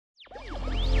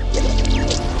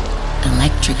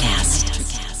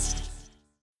NutraCast.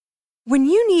 When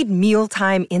you need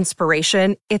mealtime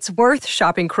inspiration, it's worth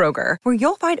shopping Kroger, where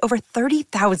you'll find over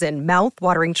 30,000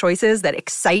 mouth-watering choices that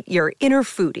excite your inner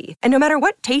foodie. And no matter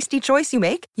what tasty choice you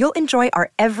make, you'll enjoy our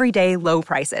everyday low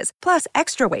prices, plus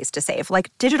extra ways to save,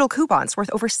 like digital coupons worth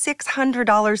over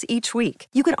 $600 each week.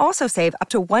 You can also save up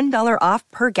to $1 off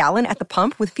per gallon at the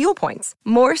pump with fuel points.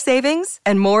 More savings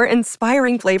and more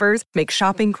inspiring flavors make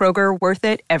shopping Kroger worth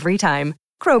it every time.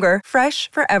 Kroger, fresh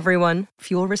for everyone.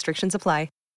 Fuel restrictions apply.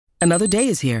 Another day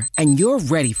is here, and you're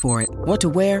ready for it. What to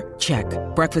wear? Check.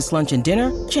 Breakfast, lunch, and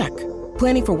dinner? Check.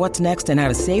 Planning for what's next and how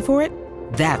to save for it?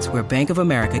 That's where Bank of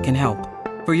America can help.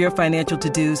 For your financial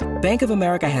to-dos, Bank of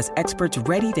America has experts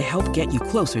ready to help get you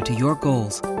closer to your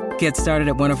goals. Get started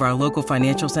at one of our local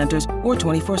financial centers or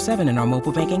 24/7 in our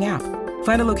mobile banking app.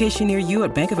 Find a location near you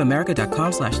at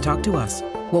bankofamerica.com/talktous.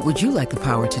 What would you like the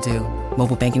power to do?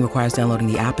 Mobile banking requires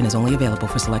downloading the app and is only available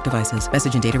for select devices.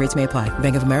 Message and data rates may apply.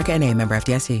 Bank of America N.A., member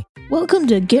FDIC. Welcome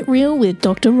to Get Real with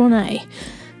Dr. Ronay,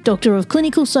 Doctor of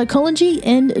Clinical Psychology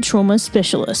and Trauma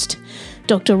Specialist.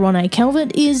 Dr. Ronay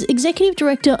Calvert is Executive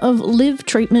Director of Live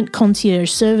Treatment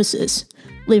Concierge Services.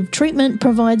 Live Treatment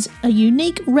provides a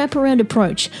unique wraparound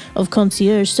approach of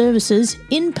concierge services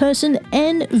in person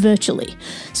and virtually,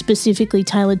 specifically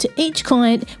tailored to each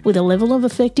client with a level of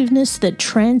effectiveness that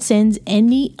transcends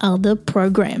any other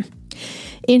program.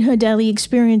 In her daily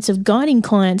experience of guiding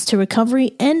clients to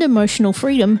recovery and emotional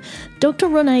freedom, Dr.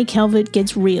 Ronay Calvert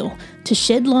gets real to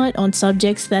shed light on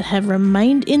subjects that have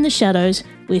remained in the shadows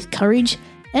with courage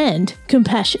and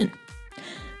compassion.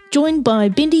 Joined by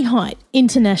Bindi Height,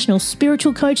 international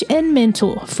spiritual coach and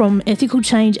mentor from Ethical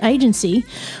Change Agency,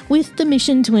 with the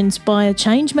mission to inspire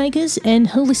change makers and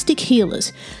holistic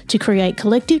healers to create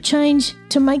collective change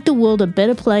to make the world a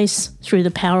better place through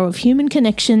the power of human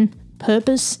connection,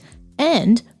 purpose,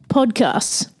 and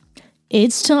podcasts.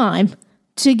 It's time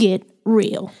to get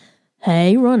real.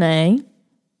 Hey, Ronay.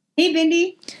 Hey,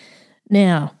 Bindi.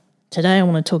 Now, today I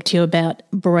want to talk to you about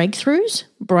breakthroughs,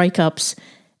 breakups,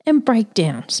 and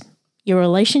breakdowns, your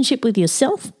relationship with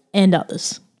yourself and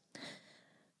others.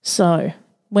 So,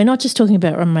 we're not just talking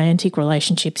about romantic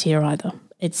relationships here either.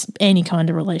 It's any kind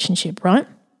of relationship, right?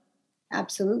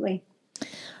 Absolutely.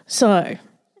 So,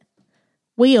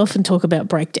 we often talk about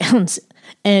breakdowns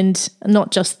and not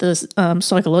just the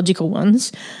psychological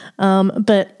ones,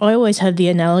 but I always have the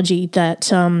analogy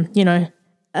that, our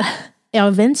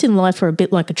events in life are a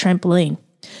bit like a trampoline,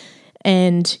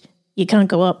 and you can't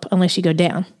go up unless you go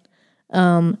down.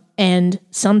 And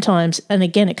sometimes, and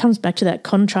again, it comes back to that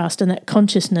contrast and that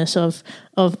consciousness of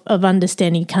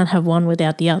understanding you can't have one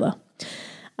without the other.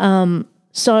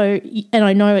 So, and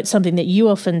I know it's something that you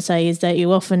often say is that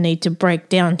you often need to break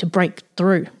down to break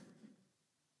through.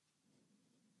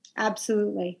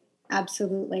 Absolutely.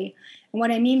 Absolutely. And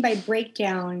what I mean by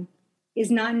breakdown is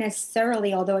not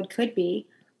necessarily, although it could be,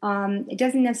 it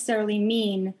doesn't necessarily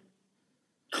mean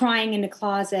crying in a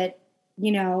closet,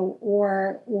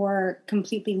 or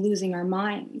completely losing our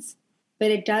minds. But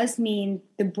it does mean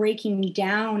the breaking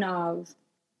down of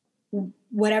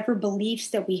whatever beliefs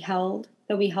that we held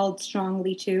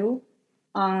strongly to,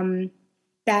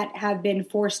 that have been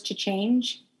forced to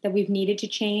change, that we've needed to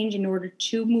change in order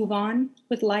to move on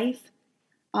with life.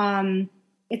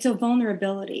 It's a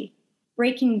vulnerability.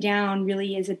 Breaking down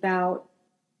really is about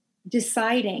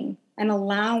deciding and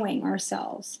allowing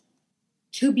ourselves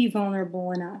to be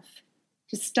vulnerable enough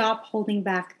to stop holding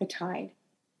back the tide,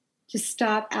 to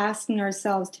stop asking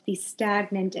ourselves to be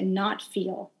stagnant and not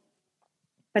feel,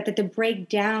 but that the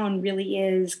breakdown really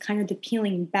is kind of the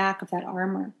peeling back of that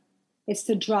armor. It's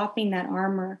the dropping that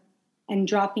armor and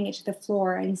dropping it to the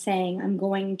floor and saying, I'm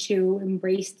going to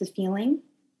embrace the feeling.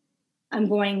 I'm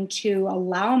going to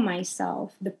allow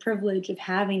myself the privilege of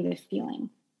having the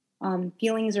feeling.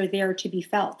 Feelings are there to be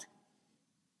felt.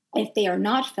 If they are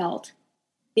not felt,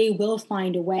 they will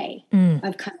find a way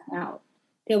of coming out.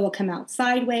 They will come out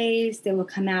sideways. They will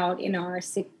come out in our,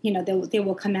 they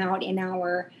will come out in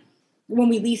our, when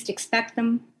we least expect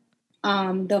them.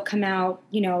 They'll come out,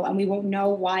 and we won't know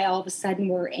why all of a sudden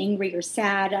we're angry or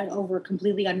sad over a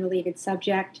completely unrelated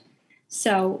subject.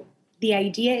 So the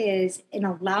idea is in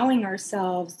allowing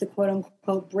ourselves the quote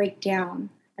unquote breakdown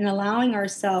and allowing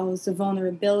ourselves the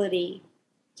vulnerability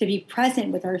to be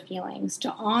present with our feelings,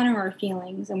 to honor our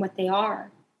feelings and what they are.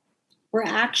 We're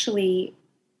actually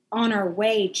on our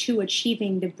way to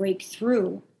achieving the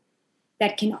breakthrough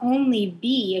that can only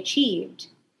be achieved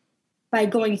by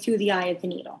going through the eye of the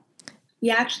needle. We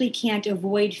actually can't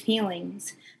avoid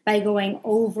feelings by going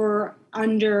over,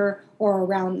 under, or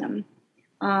around them.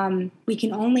 We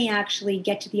can only actually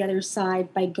get to the other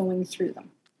side by going through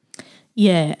them.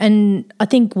 Yeah, and I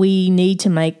think we need to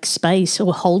make space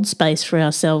or hold space for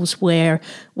ourselves where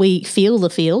we feel the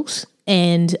feels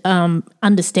and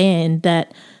understand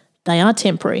that they are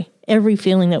temporary. Every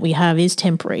feeling that we have is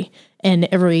temporary, and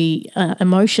every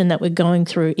emotion that we're going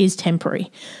through is temporary.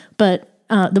 But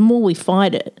the more we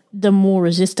fight it, the more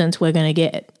resistance we're going to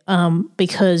get,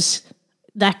 because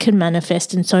that can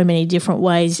manifest in so many different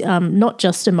ways, not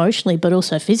just emotionally, but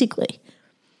also physically.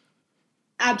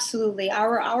 Absolutely.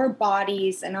 Our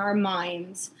bodies and our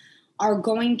minds are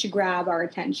going to grab our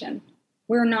attention.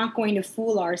 We're not going to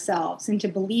fool ourselves into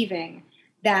believing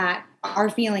that our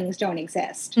feelings don't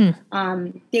exist.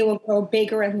 They will grow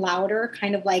bigger and louder,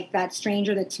 kind of like that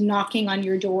stranger that's knocking on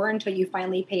your door until you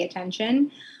finally pay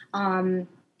attention.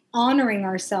 Honoring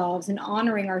ourselves and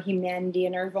honoring our humanity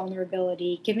and our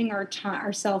vulnerability, giving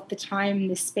ourselves the time,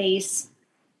 the space,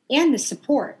 and the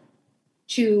support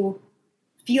to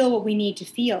feel what we need to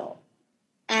feel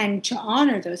and to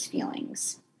honor those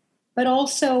feelings. But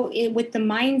also with the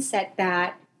mindset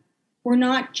that we're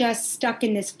not just stuck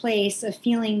in this place of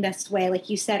feeling this way. Like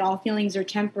you said, all feelings are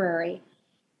temporary.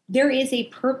 There is a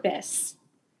purpose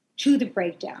to the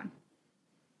breakdown.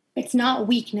 It's not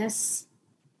weakness.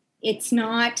 It's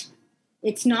not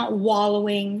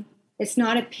wallowing. It's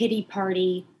not a pity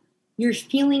party. You're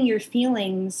feeling your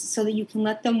feelings so that you can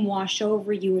let them wash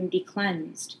over you and be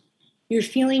cleansed. You're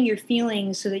feeling your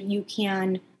feelings so that you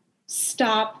can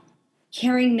stop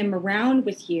carrying them around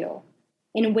with you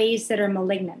in ways that are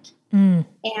malignant.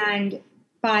 And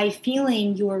by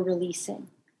feeling, you are releasing.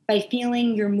 By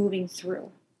feeling, you're moving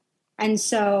through. And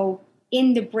so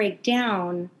in the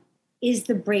breakdown is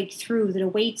the breakthrough that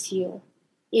awaits you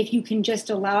if you can just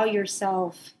allow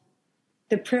yourself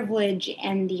the privilege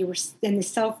and the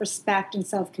self-respect and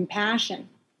self-compassion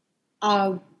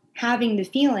of having the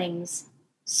feelings,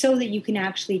 so that you can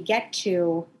actually get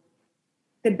to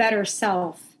the better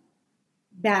self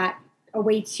that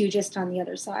awaits you just on the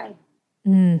other side.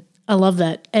 I love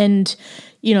that. And,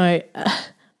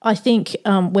 I think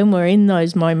when we're in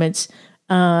those moments,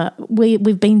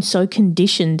 we've been so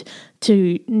conditioned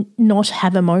to not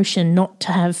have emotion, not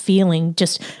to have feeling,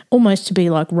 just almost to be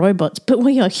like robots. But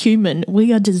we are human.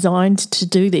 We are designed to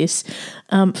do this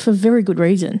for very good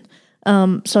reason.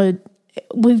 So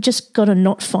we've just got to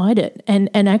not fight it. And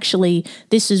actually,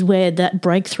 this is where that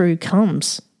breakthrough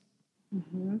comes.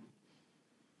 Mm-hmm.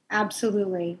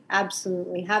 Absolutely.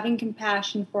 Absolutely. Having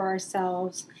compassion for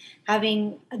ourselves,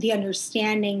 having the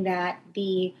understanding that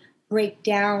the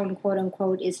breakdown, quote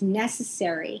unquote, is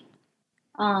necessary,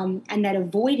 and that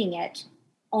avoiding it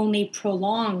only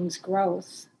prolongs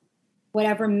growth.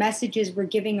 Whatever messages we're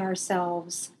giving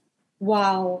ourselves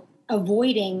while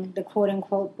avoiding the quote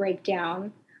unquote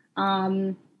breakdown,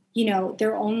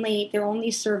 they're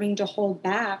only serving to hold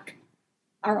back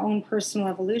our own personal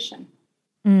evolution.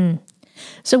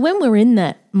 So when we're in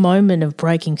that moment of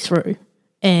breaking through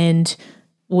and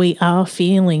we are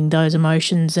feeling those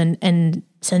emotions and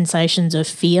sensations of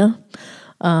fear,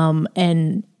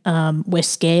 and we're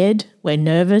scared, we're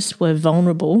nervous, we're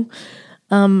vulnerable,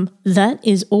 that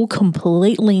is all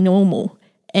completely normal.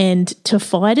 And to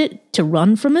fight it, to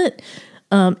run from it,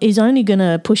 is only going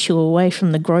to push you away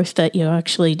from the growth that you're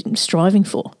actually striving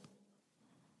for.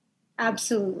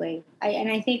 Absolutely.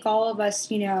 I think all of us,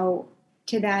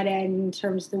 to that end, in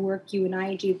terms of the work you and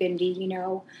I do,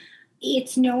 Bindi,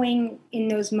 it's knowing in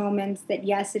those moments that,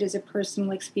 yes, it is a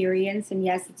personal experience, and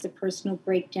yes, it's a personal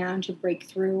breakdown to break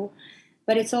through,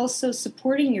 but it's also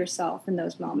supporting yourself in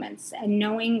those moments and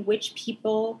knowing which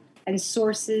people and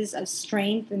sources of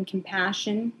strength and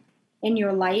compassion in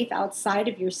your life outside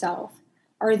of yourself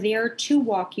are there to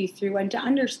walk you through and to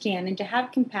understand and to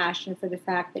have compassion for the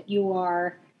fact that you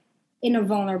are in a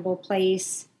vulnerable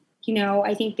place.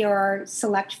 I think there are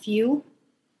select few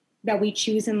that we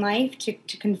choose in life to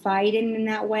confide in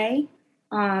that way.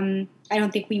 I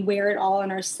don't think we wear it all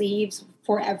on our sleeves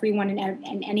for everyone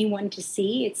and anyone to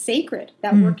see. It's sacred.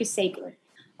 That work is sacred.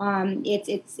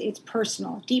 It's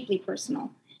personal, deeply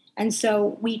personal. And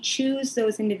so we choose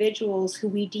those individuals who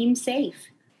we deem safe.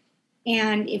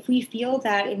 And if we feel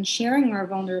that in sharing our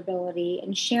vulnerability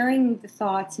and sharing the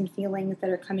thoughts and feelings that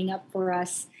are coming up for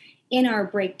us in our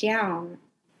breakdown,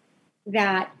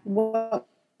 that what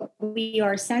we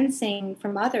are sensing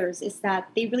from others is that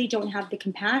they really don't have the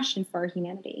compassion for our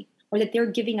humanity, or that they're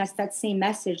giving us that same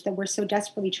message that we're so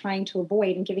desperately trying to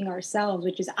avoid and giving ourselves,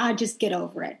 which is, just get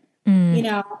over it.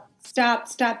 Stop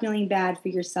feeling bad for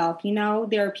yourself.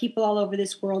 There are people all over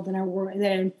this world that are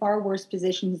in far worse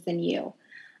positions than you.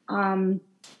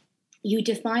 You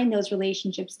define those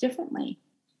relationships differently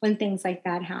when things like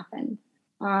that happen,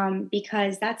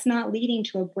 because that's not leading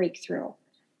to a breakthrough.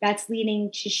 that's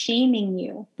leading to shaming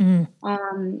you,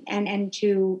 and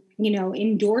to,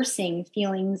 endorsing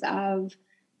feelings of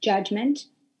judgment,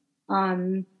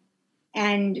 and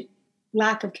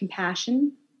lack of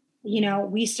compassion.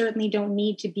 We certainly don't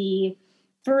need to be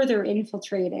further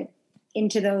infiltrated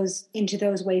into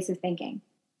those ways of thinking.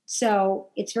 So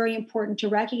it's very important to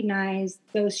recognize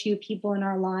those few people in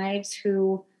our lives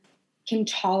who can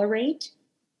tolerate,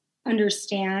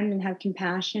 understand, and have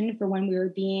compassion for when we are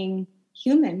being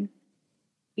human,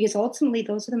 because ultimately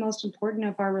those are the most important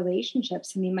of our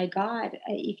relationships. I mean, my God,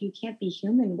 if you can't be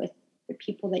human with the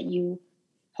people that you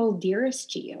hold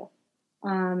dearest to you,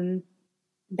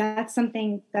 that's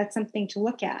something to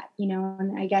look at,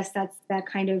 and I guess that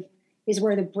kind of is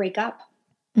where the breakup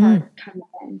part comes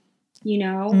in,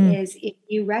 is if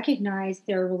you recognize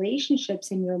there are relationships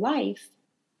in your life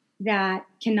that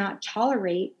cannot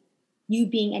tolerate you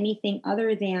being anything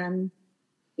other than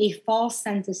a false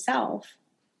sense of self,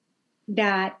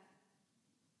 that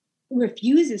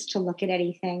refuses to look at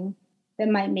anything that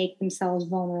might make themselves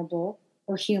vulnerable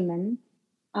or human.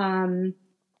 And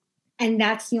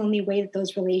that's the only way that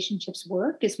those relationships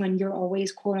work, is when you're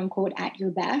always, quote unquote, at your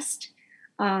best.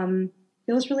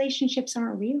 Those relationships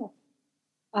aren't real.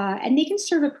 And they can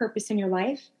serve a purpose in your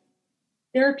life.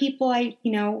 There are people that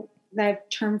I've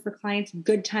termed for clients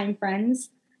good time friends.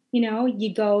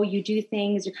 You go, you do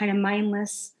things, you're kind of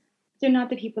mindless. They're not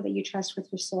the people that you trust with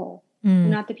your soul. They're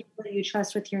not the people that you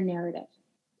trust with your narrative.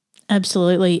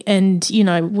 Absolutely. And,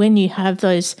 when you have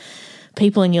those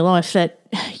people in your life that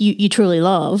you truly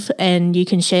love and you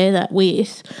can share that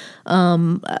with,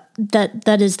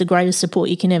 that is the greatest support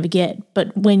you can ever get.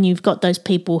 But when you've got those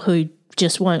people who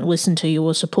just won't listen to you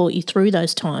or support you through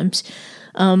those times,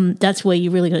 that's where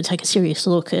you really got to take a serious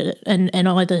look at it and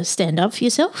either stand up for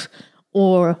yourself,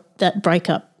 or that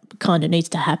breakup kind of needs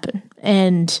to happen.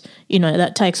 And,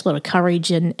 that takes a lot of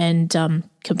courage and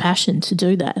compassion to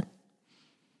do that.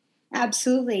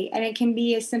 Absolutely. And it can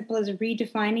be as simple as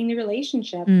redefining the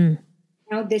relationship.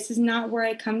 This is not where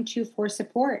I come to for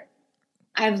support.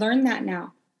 I've learned that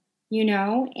now,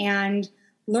 and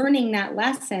learning that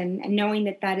lesson and knowing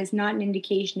that that is not an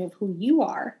indication of who you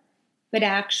are, but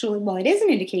actually, well, it is an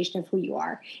indication of who you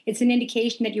are. It's an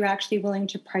indication that you're actually willing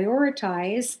to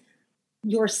prioritize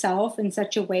yourself in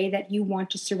such a way that you want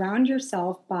to surround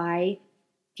yourself by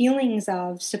feelings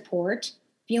of support,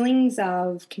 feelings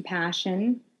of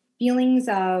compassion, feelings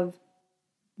of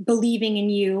believing in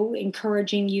you,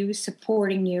 encouraging you,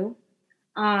 supporting you,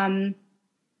 at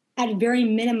a very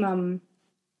minimum,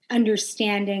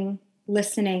 understanding,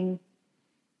 listening,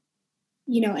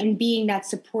 and being that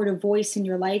supportive voice in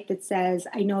your life that says,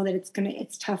 I know that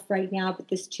it's tough right now, but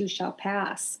this too shall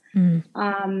pass.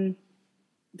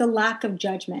 The lack of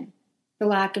judgment, the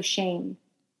lack of shame,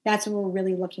 that's what we're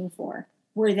really looking for.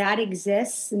 Where that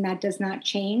exists and that does not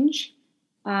change,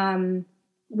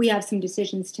 we have some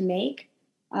decisions to make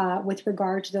with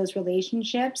regard to those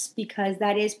relationships, because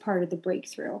that is part of the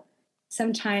breakthrough.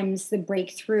 Sometimes the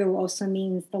breakthrough also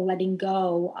means the letting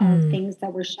go of things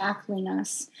that were shackling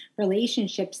us,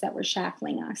 relationships that were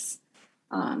shackling us,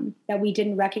 that we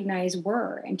didn't recognize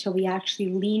were, until we actually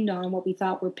leaned on what we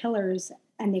thought were pillars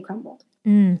and they crumbled.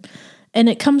 And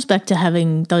it comes back to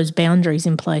having those boundaries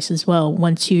in place as well.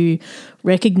 Once you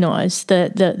recognize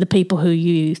that the people who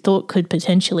you thought could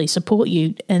potentially support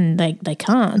you and they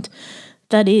can't,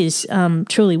 that is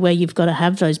truly where you've got to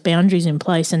have those boundaries in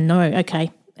place and know,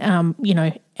 okay, our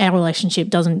relationship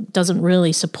doesn't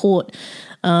really support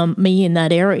me in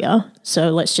that area,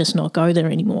 so let's just not go there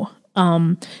anymore.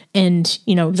 And,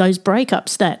 those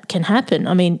breakups that can happen,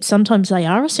 I mean, sometimes they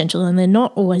are essential and they're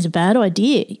not always a bad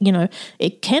idea.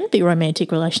 It can be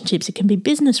romantic relationships, it can be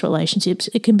business relationships,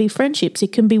 it can be friendships,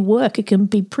 it can be work, it can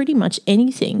be pretty much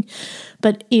anything.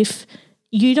 But if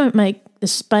you don't make the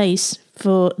space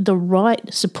for the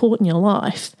right support in your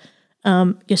life,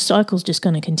 your cycle's just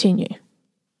going to continue.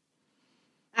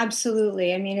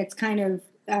 Absolutely. I mean, it's kind of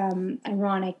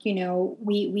ironic,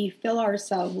 we fill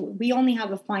ourselves, we only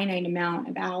have a finite amount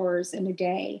of hours in a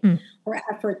day or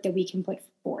effort that we can put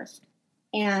forth.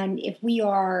 And if we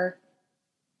are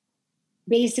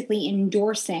basically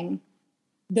endorsing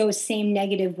those same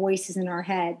negative voices in our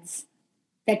heads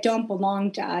that don't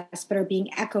belong to us, but are being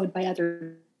echoed by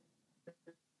other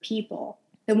people,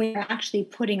 then we are actually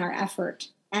putting our effort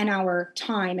and our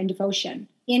time and devotion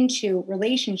into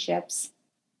relationships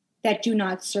that do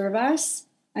not serve us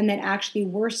and that actually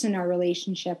worsen our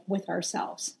relationship with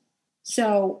ourselves.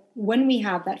 So when we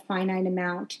have that finite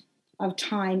amount of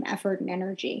time, effort, and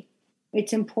energy,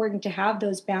 it's important to have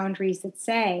those boundaries that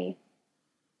say,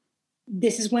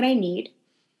 this is what I need.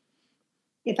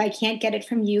 If I can't get it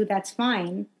from you, that's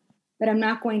fine. but I'm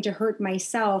not going to hurt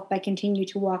myself by continue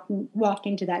to walk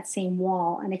into that same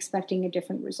wall and expecting a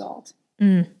different result.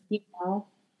 You know?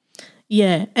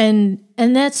 Yeah, and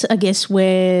that's, I guess,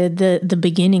 where the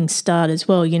beginnings start as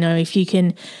well. You know, if you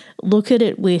can look at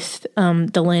it with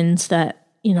the lens that,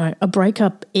 you know, a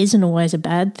breakup isn't always a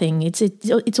bad thing.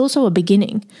 It's also a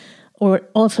beginning, or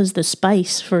it offers the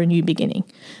space for a new beginning.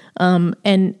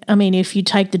 And I mean, if you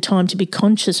take the time to be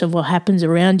conscious of what happens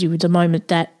around you at the moment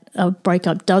that a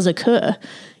breakup does occur,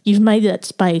 you've made that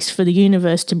space for the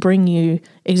universe to bring you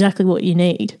exactly what you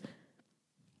need.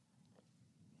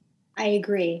 I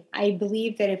agree. I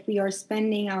believe that if we are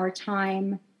spending our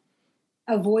time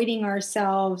avoiding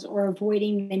ourselves or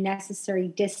avoiding the necessary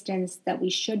distance that we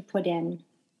should put in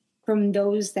from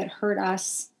those that hurt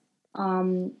us,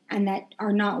 and that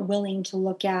are not willing to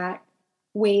look at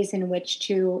ways in which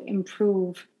to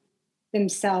improve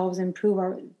themselves,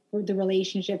 improve the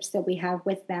relationships that we have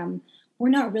with them, we're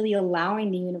not really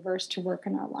allowing the universe to work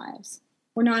in our lives.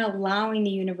 We're not allowing the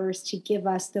universe to give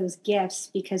us those gifts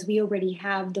because we already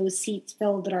have those seats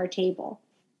filled at our table.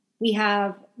 We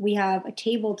have a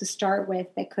table to start with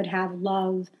that could have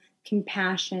love,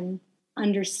 compassion,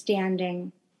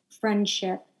 understanding,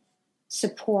 friendship,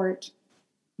 support.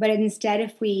 But instead,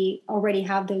 if we already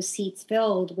have those seats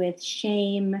filled with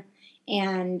shame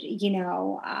and,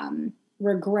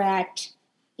 regret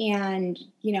and,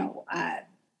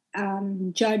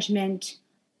 judgment,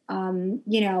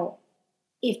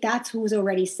 if that's who's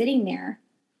already sitting there,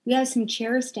 we have some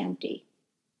chairs to empty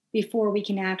before we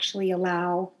can actually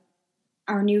allow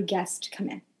our new guests to come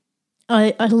in.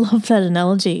 I love that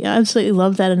analogy. I absolutely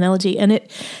love that analogy. And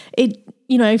it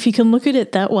if you can look at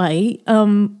it that way,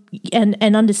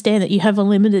 and understand that you have a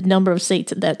limited number of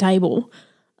seats at that table,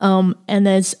 and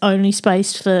there's only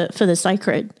space for the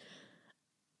sacred.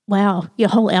 Wow, your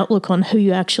whole outlook on who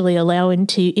you actually allow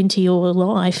into your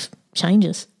life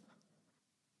changes.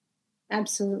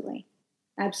 Absolutely.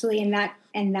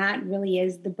 And that really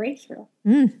is the breakthrough,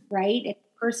 right? It's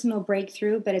a personal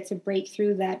breakthrough, but it's a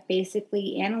breakthrough that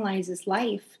basically analyzes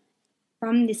life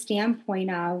from the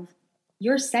standpoint of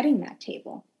you're setting that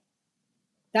table.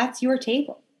 That's your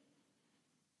table.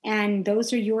 And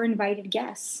those are your invited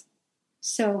guests.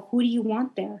 So who do you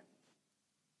want there?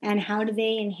 And how do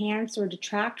they enhance or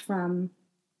detract from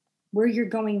where you're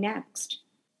going next?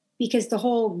 Because the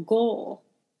whole goal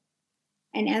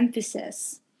and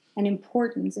emphasis and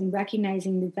importance in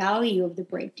recognizing the value of the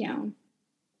breakdown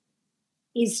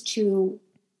is to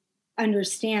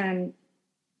understand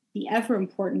the ever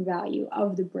important value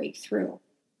of the breakthrough.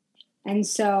 And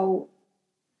so,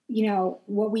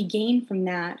 what we gain from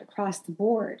that across the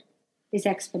board is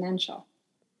exponential.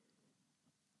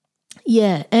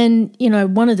 Yeah. And,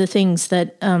 one of the things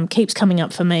that keeps coming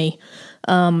up for me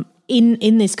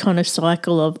in this kind of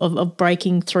cycle of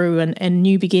breaking through and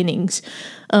new beginnings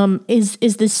is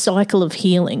this cycle of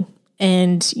healing.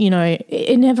 And,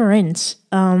 it never ends.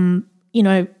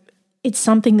 It's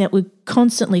something that we've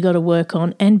constantly got to work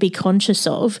on and be conscious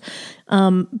of,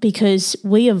 because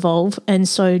we evolve and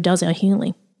so does our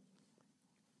healing.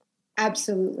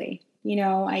 Absolutely.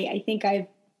 I think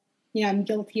I'm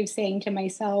guilty of saying to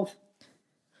myself,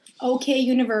 okay,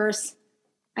 universe,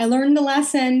 I learned the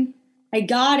lesson. I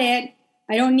got it.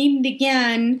 I don't need it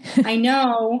again. I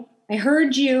know. I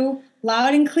heard you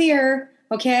loud and clear.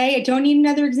 Okay. I don't need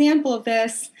another example of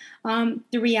this.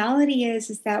 The reality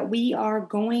is that we are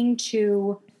going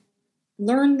to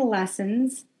learn the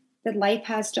lessons that life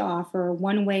has to offer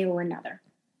one way or another.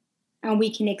 And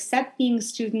we can accept being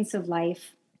students of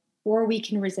life, or we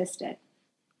can resist it.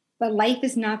 But life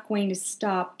is not going to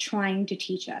stop trying to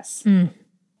teach us.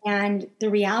 And the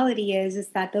reality is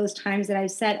that those times that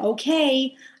I've said,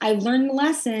 okay, I've learned the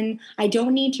lesson, I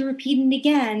don't need to repeat it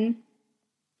again,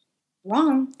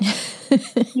 wrong.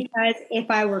 Because if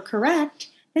I were correct,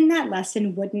 then that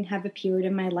lesson wouldn't have appeared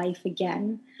in my life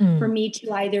again. For me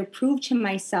to either prove to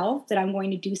myself that I'm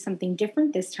going to do something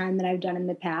different this time than I've done in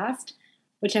the past,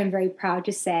 which I'm very proud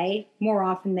to say more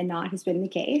often than not has been the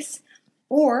case,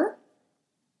 or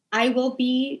I will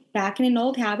be back in an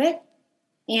old habit.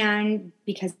 And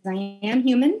because I am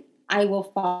human, I will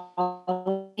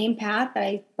follow the same path that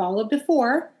I followed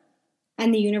before.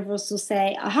 And the universe will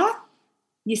say, aha,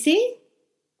 you see,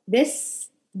 this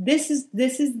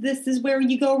is where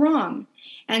you go wrong.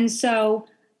 And so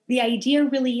the idea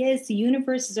really is the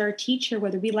universe is our teacher,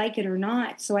 whether we like it or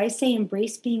not. So I say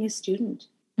embrace being a student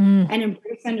and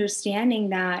embrace understanding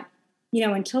that,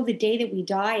 until the day that we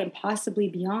die and possibly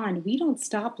beyond, we don't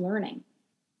stop learning.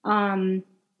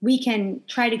 We can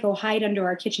try to go hide under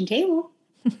our kitchen table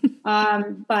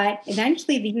But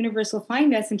eventually the universe will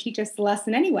find us and teach us the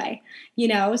lesson anyway,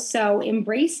 so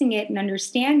embracing it and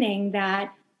understanding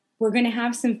that we're going to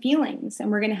have some feelings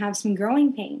and we're going to have some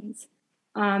growing pains.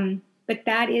 But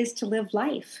that is to live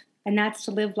life, and that's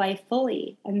to live life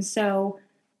fully. And so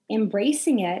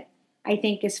embracing it, I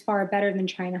think, is far better than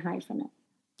trying to hide from it.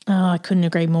 Oh, I couldn't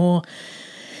agree more.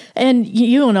 And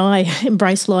you and I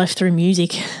embrace life through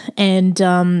music, and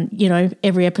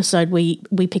every episode we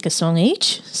pick a song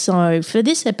each. So for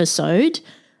this episode,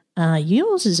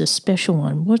 yours is a special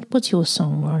one. What's your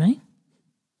song, Ronnie?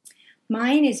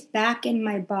 Mine is "Back in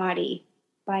My Body"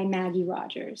 by Maggie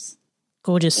Rogers.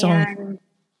 Gorgeous song. And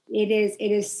it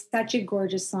is such a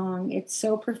gorgeous song. It's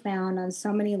so profound on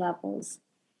so many levels,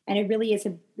 and it really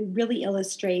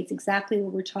illustrates exactly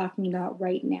what we're talking about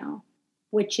right now,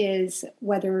 which is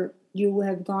whether you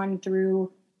have gone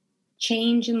through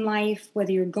change in life,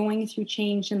 whether you're going through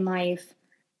change in life.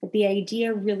 But the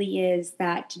idea really is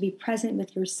that to be present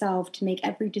with yourself, to make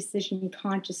every decision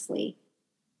consciously,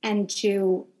 and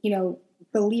to,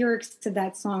 the lyrics to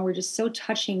that song were just so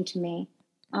touching to me,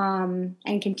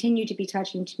 and continue to be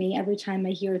touching to me every time I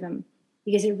hear them,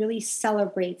 because it really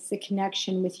celebrates the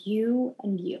connection with you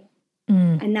and you.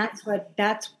 And that's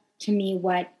to me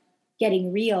what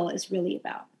getting real is really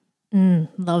about.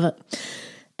 Love it.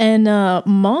 And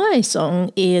my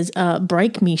song is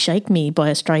Break Me, Shake Me by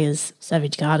Australia's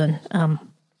Savage Garden.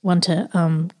 One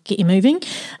to get you moving.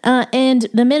 And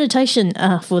the meditation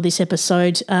for this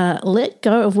episode, let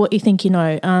go of what you think you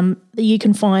know. You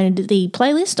can find the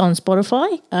playlist on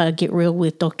Spotify, Get Real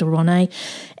with Dr. Ronay,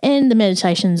 and the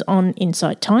meditations on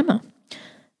Insight Timer.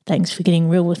 Thanks for getting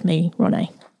real with me,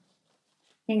 Ronay.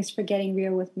 Thanks for getting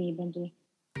real with me, Bindi.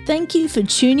 Thank you for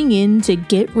tuning in to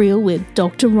Get Real with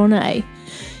Dr. Ronay.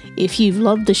 If you've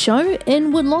loved the show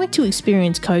and would like to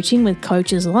experience coaching with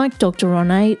coaches like Dr.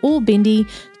 Ronay or Bindi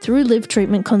through Live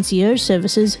Treatment Concierge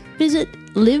Services, visit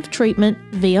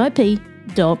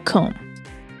livetreatmentvip.com.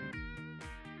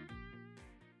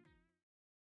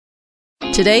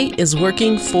 Today is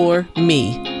working for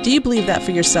me. Do you believe that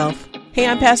for yourself? Hey,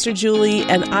 I'm Pastor Julie,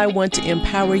 and I want to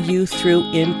empower you through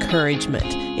encouragement.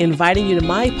 Inviting you to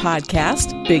my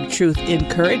podcast, Big Truth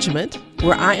Encouragement,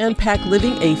 where I unpack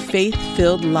living a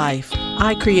faith-filled life.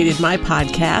 I created my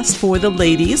podcast for the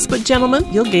ladies, but gentlemen,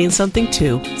 you'll gain something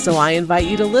too. So I invite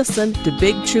you to listen to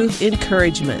Big Truth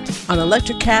Encouragement on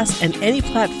Electricast and any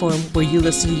platform where you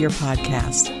listen to your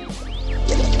podcast.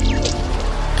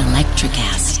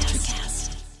 Electricast.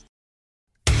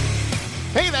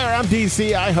 Hey there, I'm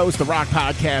DC. I host the rock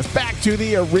podcast, Back to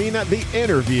the Arena, The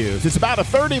Interviews. It's about a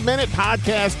 30-minute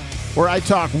podcast where I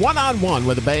talk one-on-one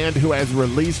with a band who has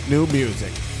released new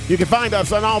music. You can find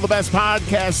us on all the best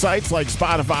podcast sites like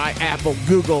Spotify, Apple,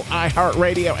 Google,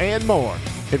 iHeartRadio, and more.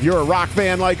 If you're a rock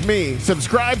fan like me,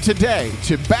 subscribe today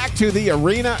to Back to the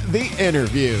Arena, The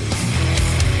Interviews.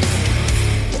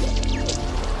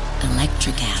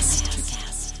 Electricast.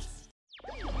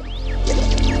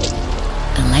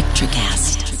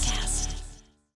 Electricast.